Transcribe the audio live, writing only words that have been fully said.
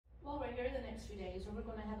next few days, are we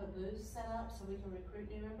going to have a booth set up so we can recruit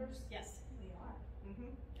new members? Yes. We are.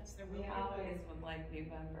 Yes, there will We be. always would like new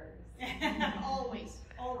members. always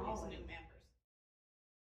new members.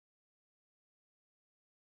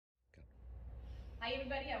 Hi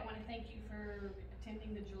everybody, I want to thank you for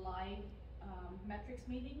attending the July metrics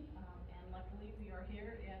meeting, and luckily we are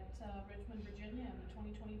here at Richmond, Virginia in the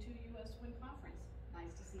 2022 U.S. WIN Conference.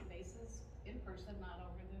 Nice to see faces in person, not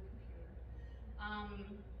over the computer.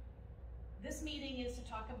 This meeting is to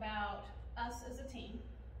talk about us as a team,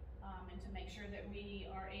 and to make sure that we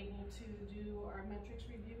are able to do our metrics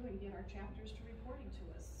review and get our chapters to reporting to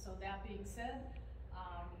us. So that being said,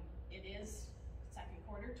 it is second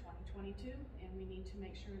quarter 2022, and we need to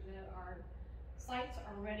make sure that our sites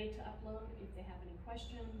are ready to upload. If they have any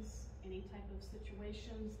questions, any type of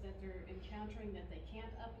situations that they're encountering that they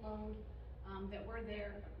can't upload, that we're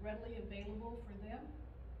there readily available for them.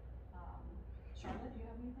 Charlotte, do you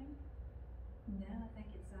have anything? No, I think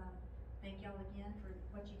it's, thank y'all again for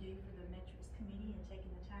what you do for the metrics committee and taking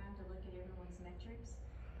the time to look at everyone's metrics.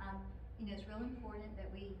 You know, it's real important that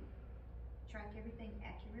we track everything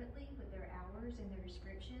accurately with their hours and their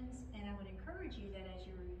descriptions, and I would encourage you that as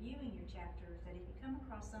you're reviewing your chapters, that if you come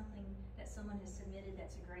across something that someone has submitted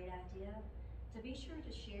that's a great idea, to be sure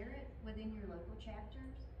to share it within your local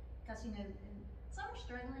chapters, because you know, some are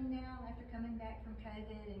struggling now after coming back from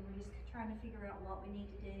COVID, and we're just trying to figure out what we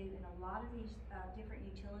need to do, and a lot of these different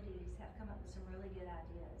utilities have come up with some really good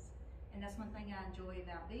ideas. And that's one thing I enjoy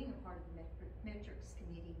about being a part of the metrics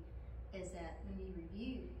committee, is that when you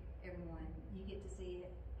review everyone, you get to see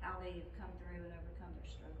how they have come through and overcome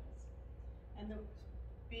their struggles. And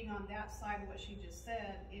being on that side of what she just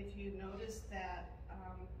said, if you notice that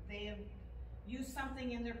they have used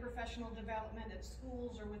something in their professional development at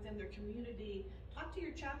schools or within their community, talk to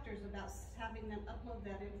your chapters about having them upload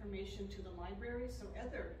that information to the library so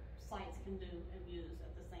other sites can do and use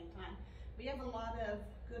at the same time. We have a lot of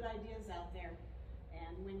good ideas out there,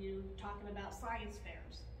 and when you're talking about science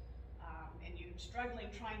fairs, and you're struggling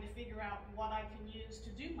trying to figure out what I can use to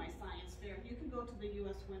do my science fair, you can go to the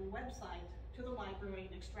US WIN website, to the library,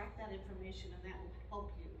 and extract that information, and that will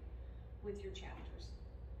help you with your chapters.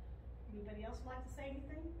 Anybody else like to say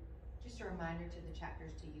anything? Just a reminder to the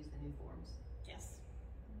chapters to use the new forms. Yes,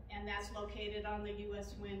 and that's located on the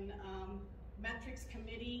US WIN metrics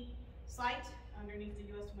committee site underneath the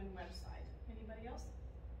US WIN website. Anybody else?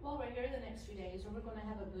 Well, we're here the next few days, are we going to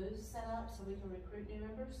have a booth set up so we can recruit new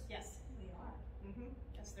members? Yes. We are.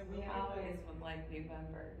 Yes, there will We be. always would like new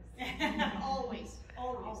members. always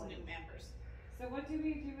new members. So what do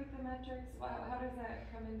we do with the metrics? How does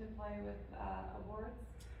that come into play with awards?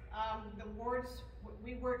 The awards,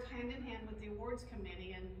 we work hand in hand with the awards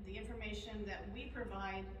committee, and the information that we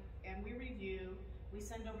provide and we review, we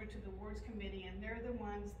send over to the awards committee, and they're the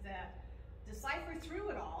ones that decipher through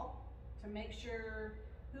it all to make sure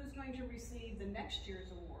who's going to receive the next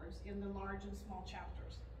year's awards in the large and small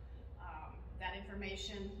chapters. That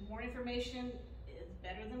information, more information is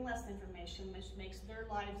better than less information, which makes their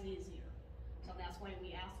lives easier. So that's why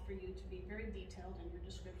we ask for you to be very detailed in your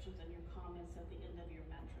descriptions and your comments at the end of your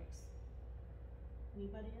metrics.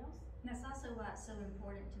 Anybody else? And that's also why it's so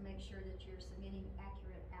important to make sure that you're submitting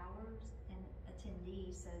accurate hours and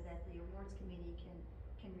attendees, so that the awards committee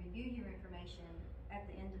can review your information at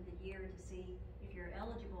the end of the year to see if you're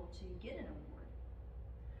eligible to get an award.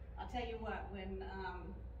 I'll tell you what, when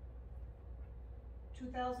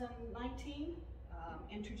 2019,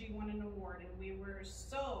 Entergy won an award, and we were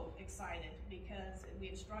so excited because we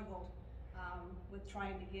had struggled with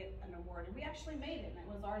trying to get an award, and we actually made it. And it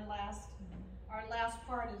was our last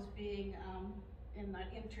part is being in the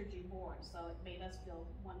Entergy board, so it made us feel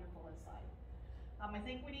wonderful inside. I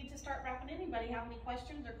think we need to start wrapping. Anybody have any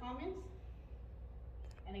questions or comments?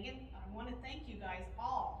 And again, I want to thank you guys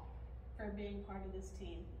all for being part of this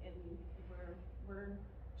team, and we're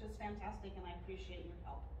just fantastic, and I appreciate your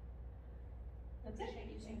help. That's it.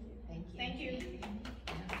 Thank you. Thank you.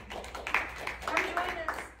 Thank you.